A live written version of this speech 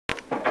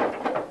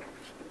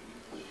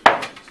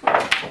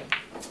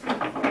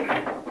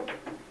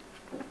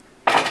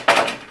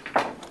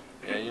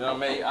done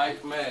made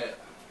Ike mad.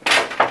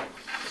 That's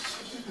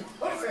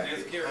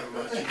scary. You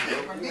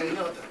ain't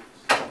nothing.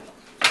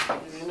 You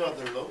ain't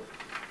nothing, though.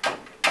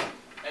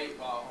 8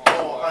 ball.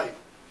 Oh, Ike.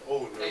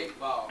 Oh, no. 8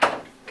 ball.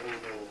 Oh,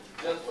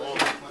 Just for no.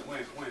 When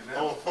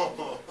now?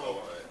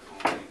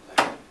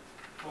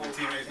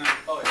 Teammates now?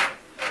 Oh, yeah.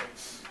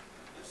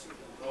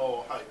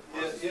 Oh, Ike.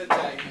 He'll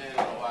tag you in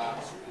a while.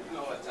 You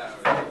know what time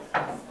it is.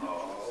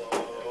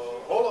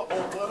 Hold up,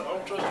 old buddy. I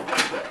don't trust you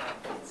like that.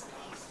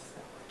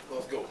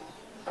 Let's go.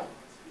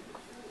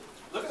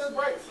 Look at this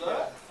break,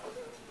 son.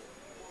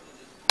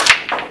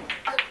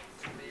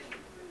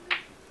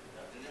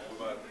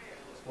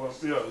 Well,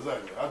 yeah,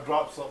 exactly. I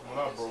dropped something when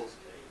I broke.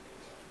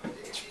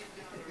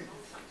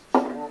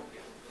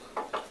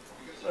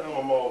 Man, I'm a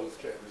maul this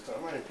cat this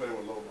time. I ain't playing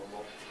with low no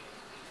more.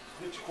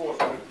 Get your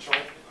quarter ready,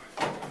 chunk.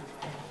 Get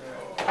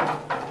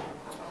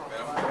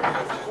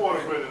your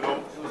quarter ready,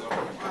 though.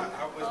 I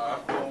wish my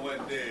phone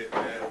wasn't dead,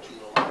 man.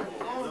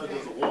 That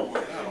is a war,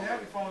 man. He didn't have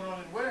the phone on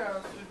his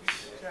warehouse.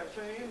 Should have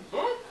playing him.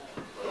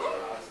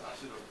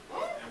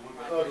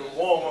 That's a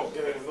warm-up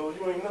game, though.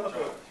 You ain't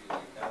nothing.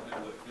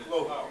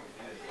 Low.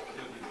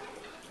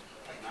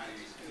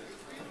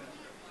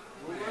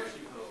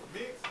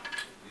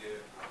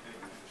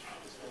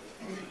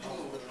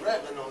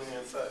 Rattling on the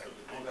inside.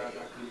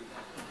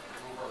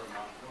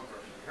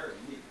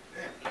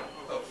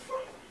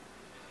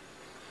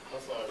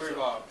 I'm sorry, 3 sir.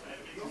 ball.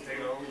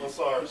 I'm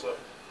sorry, sir.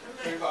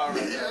 3 ball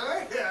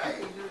right there. I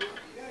ain't do it.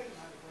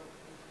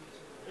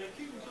 Hey,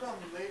 keep me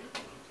coming, lady.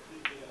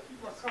 Keep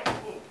my cup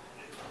full.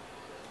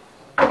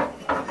 Try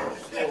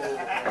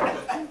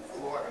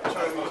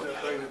to use that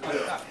thing to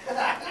death.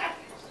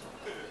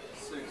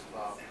 6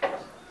 ball.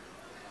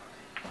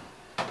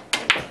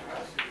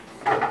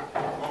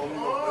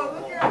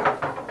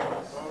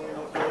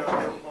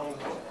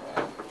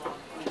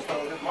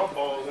 My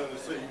balls in the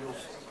city, you'll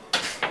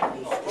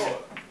score.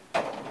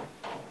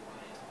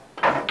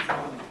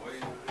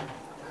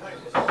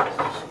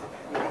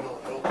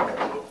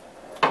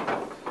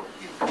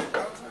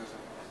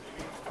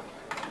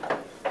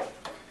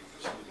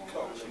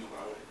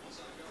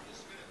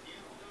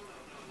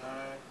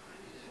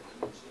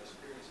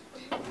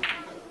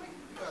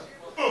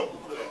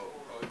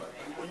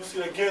 When you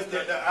see against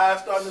that, the eye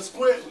starting to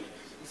squint,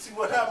 you see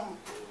what happened?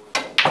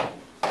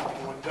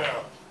 Going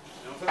down.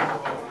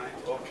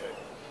 Okay.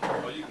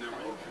 Oh, you can never.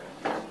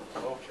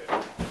 Okay.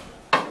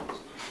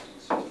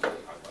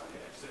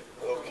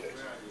 Okay.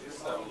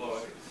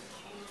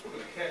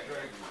 Cat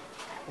dragon.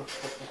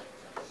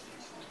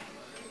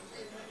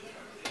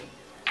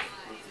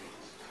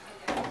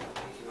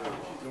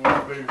 Keep the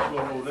baby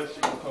slow, that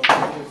shit can come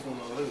from this one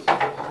on this.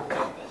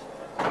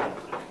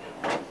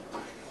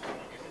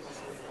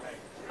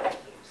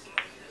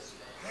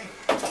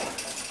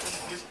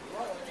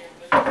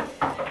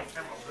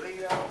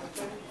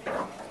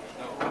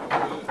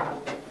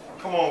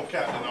 Come on,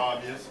 Captain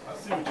Obvious. I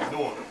see what you're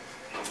doing.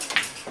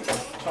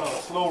 Trying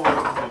to slow roll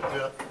a little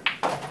bit.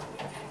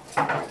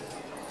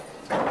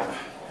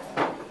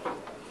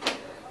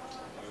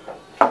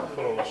 Put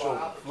on the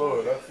shoulder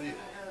flood, I see it.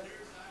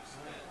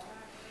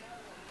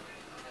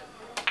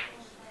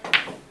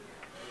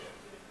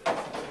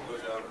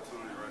 Good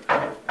opportunity right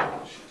there.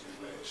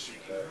 Shoot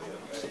that.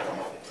 Come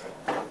on,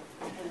 man.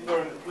 You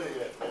learn to play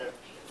that, man.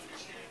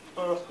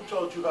 Who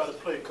taught you how to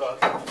play,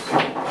 Carter?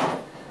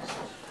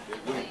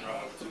 Good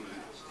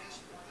opportunity.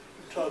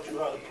 Who taught you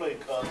how to play,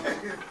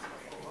 Carter?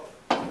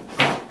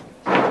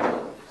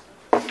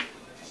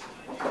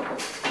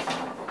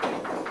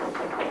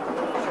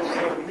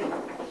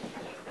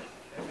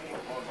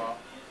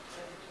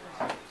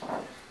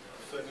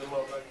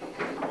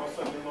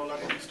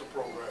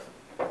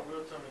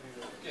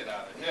 Get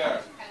out of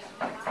here.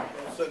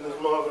 I'm setting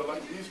this mother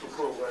like the Easter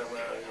program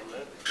around here,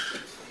 man.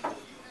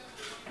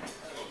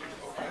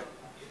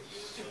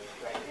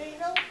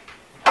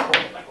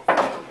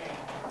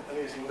 I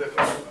need some liquor.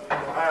 The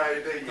eye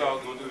ain't there yet.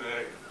 Dog's gonna do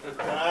that.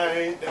 The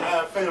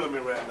eye failing me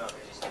right now.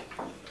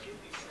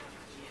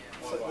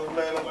 Setting this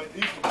man up like the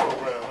Easter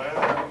program,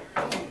 man.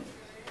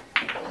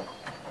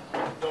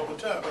 Double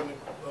tap in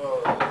the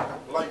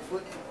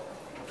Lightfoot.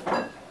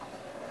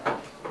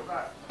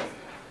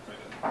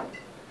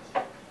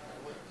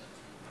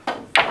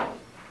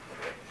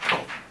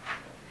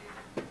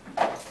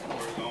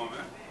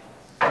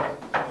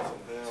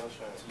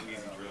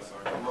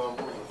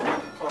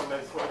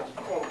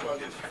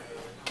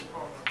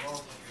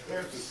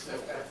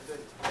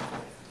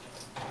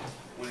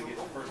 When he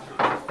gets the first two.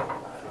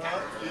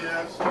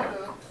 Yes.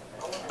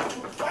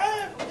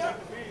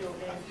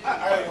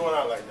 I ain't going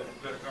out like that.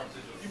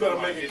 You better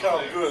make it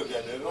count good,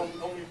 goddamn.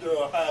 Don't be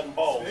hiding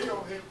balls. They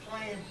over here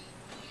playing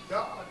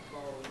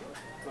dodgeball.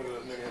 Look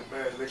at this nigga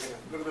bad looking.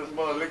 Look at this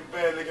mother look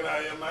bad looking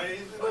out here, man.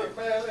 Look,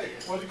 bad leg.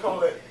 What do you call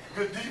that?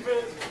 Good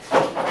defense?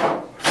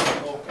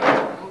 Okay.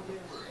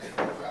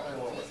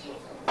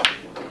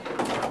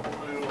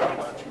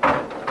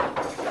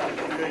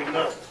 You ain't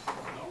nothing.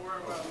 Don't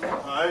worry about it.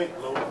 I ain't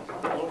low.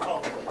 Don't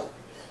talk to me.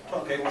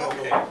 Talk to me when I'm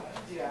Okay. home.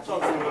 Talk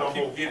to me when I'm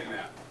Keep home. getting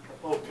that.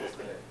 Okay.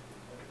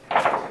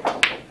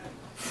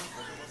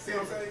 see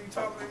what I'm saying? You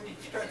talking to him, you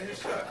straight to his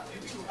shot. You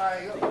too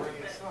high up, man,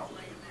 or something.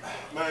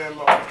 Man,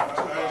 no, I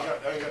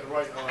ain't got the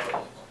right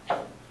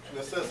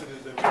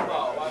necessities in me.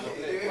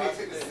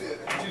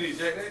 You need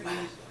Jack that?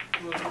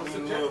 I'm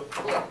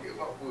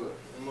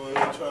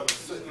trying to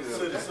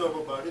set this up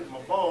about hitting my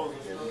balls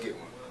and stuff.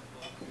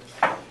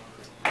 I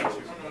don't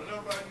know nothing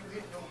about you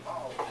hitting them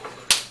balls.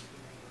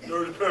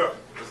 Dirty pair.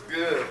 It's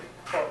good.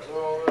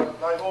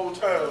 Like old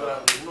times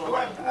out there, you know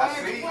what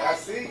I mean? I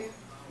see.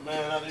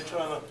 Man, out there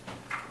trying to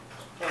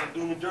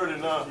do me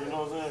dirty now, you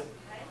know what I'm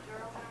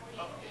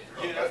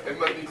saying? It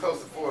must be close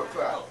to 4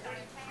 o'clock.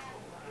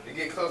 You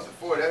get close to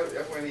 4,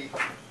 that's when he...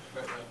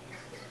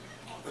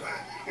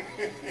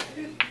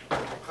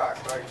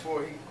 clock right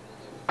 4, he...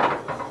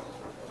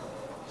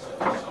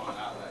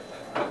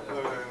 I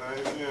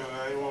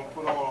ain't want to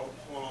put on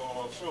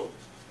a show.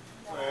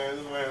 Man,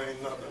 this man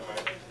ain't nothing,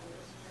 man.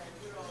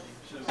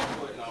 Shouldn't be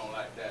putting on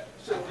like that.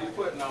 Shouldn't be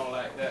putting on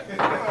like that. Man,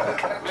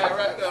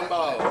 right them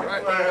balls.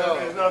 Right them Man, balls.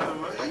 ain't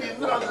nothing, man. Ain't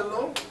nothing,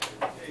 though.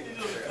 You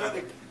just got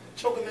to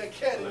choking that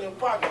cat in your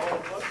pocket,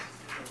 homie.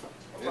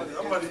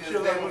 I'm about to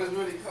kill that What one. is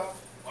really called?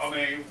 I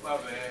mean, my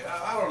bad. I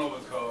don't know what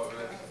it's called,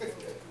 man.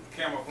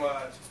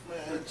 Camouflage.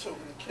 Man,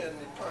 choking the cat in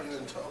your pocket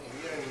and talking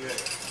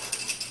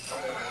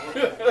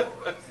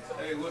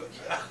Hey, what?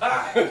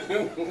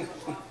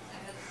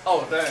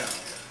 Oh, damn.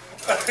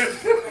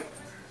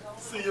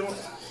 See you.